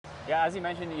Yeah, as you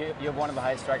mentioned, you have one of the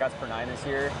highest strikeouts per 9 this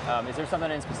year. Is there something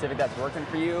in specific that's working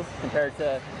for you compared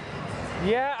to?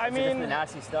 Yeah, I mean, just the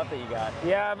nasty stuff that you got.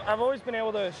 Yeah, I've always been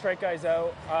able to strike guys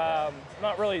out.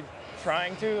 Not really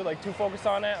trying to, like, too focused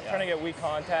on it. I'm trying to get weak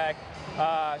contact,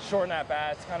 shorten at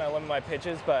bats, kind of limit my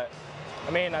pitches. But I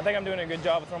mean, I think I'm doing a good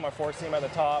job of throwing my four seam at the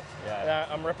top. Yeah.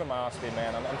 I'm ripping my off speed,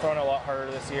 man. I'm throwing a lot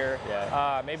harder this year.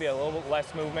 Yeah. Maybe a little bit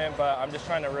less movement, but I'm just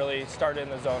trying to really start in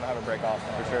the zone and have a break off.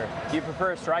 For sure. Do you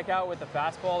prefer a strikeout with the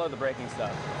fastball or the breaking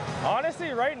stuff? Honestly,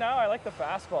 right now I like the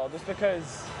fastball just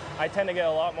because I tend to get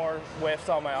a lot more whiffs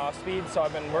on my off speed. So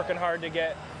I've been working hard to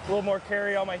get a little more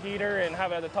carry on my heater and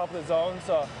have it at the top of the zone.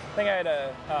 So I think I had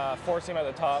a four seam at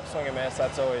the top, swing and miss.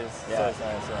 That's always nice.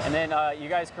 Yeah. And then you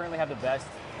guys currently have the best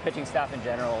pitching staff in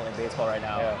general in baseball right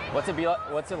now. Yeah.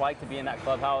 What's it like to be in that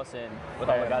clubhouse and with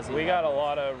all the guys that we got a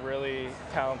lot of really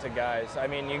talented guys. I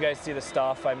mean, you guys see the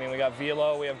stuff. I mean, we got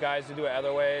Velo, we have guys who do it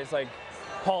other ways. Like,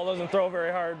 Paul doesn't throw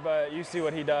very hard, but you see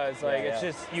what he does. Like, it's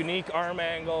just unique arm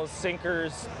angles,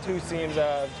 sinkers, two seams,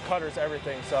 cutters,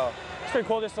 everything. So it's pretty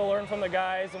cool just to learn from the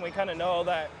guys, and we kind of know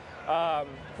that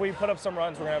if we put up some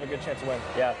runs, we're gonna have a good chance to win.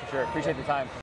 Yeah, for sure. Appreciate the time.